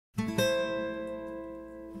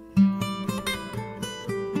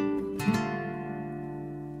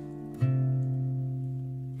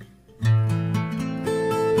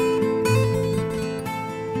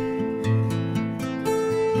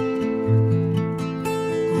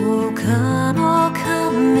oh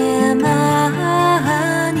come, Emmanuel,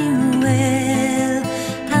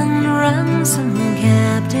 and ransom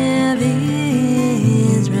captive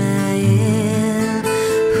Israel,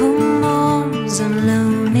 who mourns a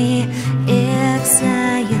lonely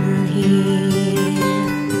exile here,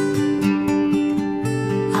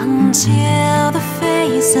 until the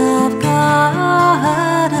face of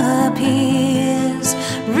God appears.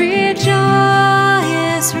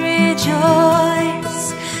 Rejoice,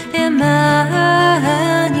 rejoice, Emmanuel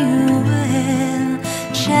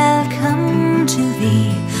shall come to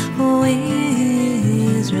thee, O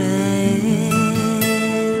Israel.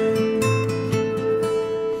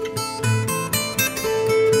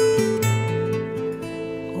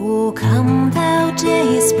 O come thou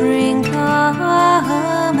dayspring,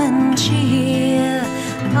 come and cheer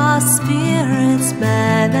our spirits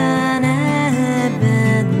by thine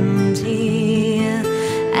advent here,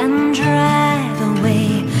 and drive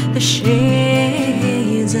away the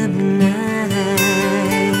shades of night,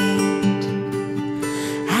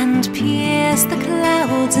 and pierce the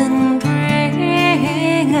clouds and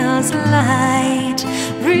bring us light.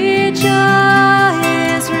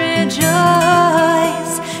 Rejoice,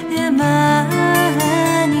 rejoice, Emmanuel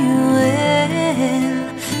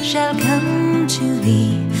shall come to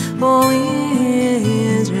thee, O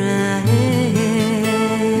Israel.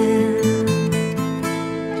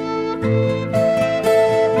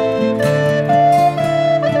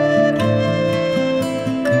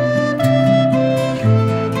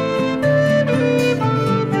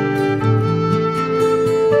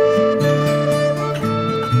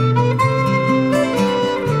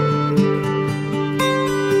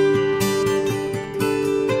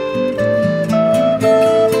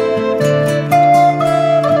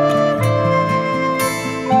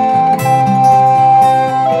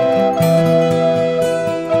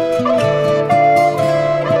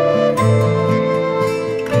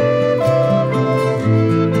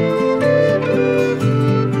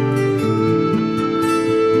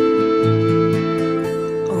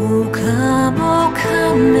 Oh come,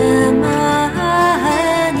 Emmanuel,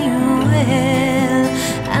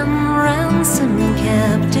 and ransom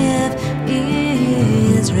captive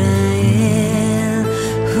Israel,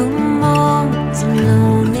 who mourns a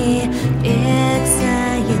lonely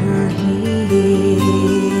exile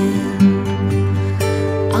here,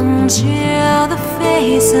 until the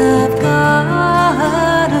face of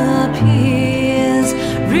God appears.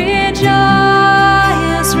 Rejoice,